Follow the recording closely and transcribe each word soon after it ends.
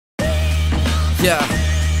Yeah,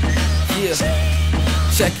 yeah,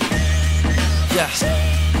 check it. Yeah,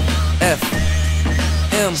 F,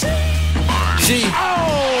 M, G.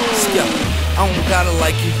 Yeah, I don't gotta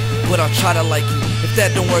like you, but I'll try to like you. If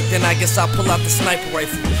that don't work, then I guess I'll pull out the sniper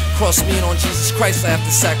rifle. Cross me in on Jesus Christ, I have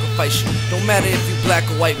to sacrifice you. Don't matter if you black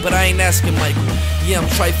or white, but I ain't asking Michael. Yeah, I'm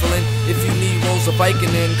trifling. If you need rolls of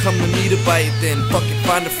biking, then come to me to bite. Then fuck it,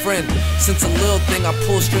 find a friend. Since a little thing, I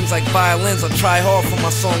pull strings like violins. I try hard for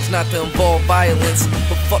my songs not to involve violence.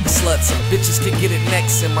 But fuck sluts, and bitches can get it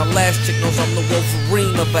next. And my last chick knows I'm the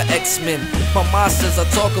Wolverine of an X-Men. My mom says I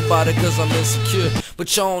talk about it cause I'm insecure, but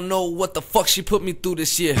y'all don't know what the fuck she put me through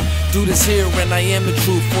this year. Do this here and I am the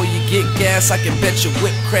truth. Before you get gas, I can bet your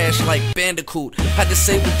whip crash like Bandicoot. Had to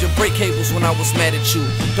say with your brake cables when I was mad at you.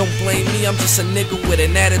 Don't blame me, I'm just a nigga with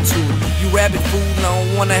an attitude. You rabbit food and I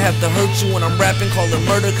don't wanna have to hurt you when I'm rapping. Call it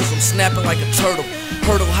murder cause I'm snapping like a turtle.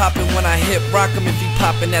 Hurdle hopping when I hip, rock him if he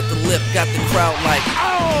popping at the lip. Got the crowd like,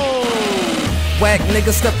 oh! Whack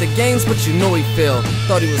nigga stepped the games, but you know he failed.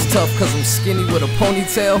 Thought he was tough cause I'm skinny with a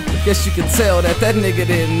ponytail. Guess you could tell that nigga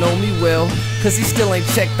didn't know me well, cause he still ain't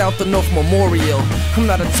checked out the North Memorial. I'm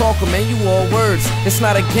not a talker, man, you all words. It's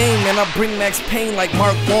not a game, man, I bring Max Payne like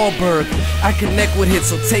Mark Wahlberg. I connect with hits,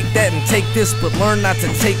 so take that and take this, but learn not to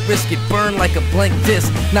take risks, get burned like a blank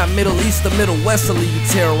disc. Not Middle East or Middle West will leave you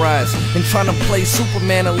terrorized, and trying to play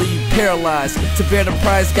Superman will leave you paralyzed. To bear the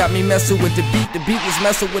prize got me messing with the beat was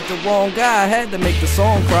messing with the wrong guy. I had to make the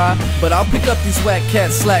song cry, but I'll pick up these whack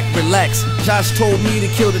cats slack, relax. Josh told me to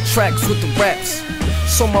kill the tracks with the raps,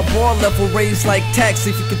 so my ball level raised like tax.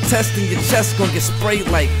 If you contest in your chest, gon' get sprayed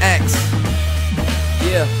like Axe.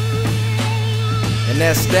 Yeah, and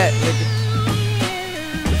that's that, nigga.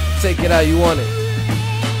 Take it how you want it.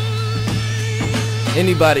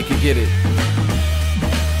 Anybody could get it.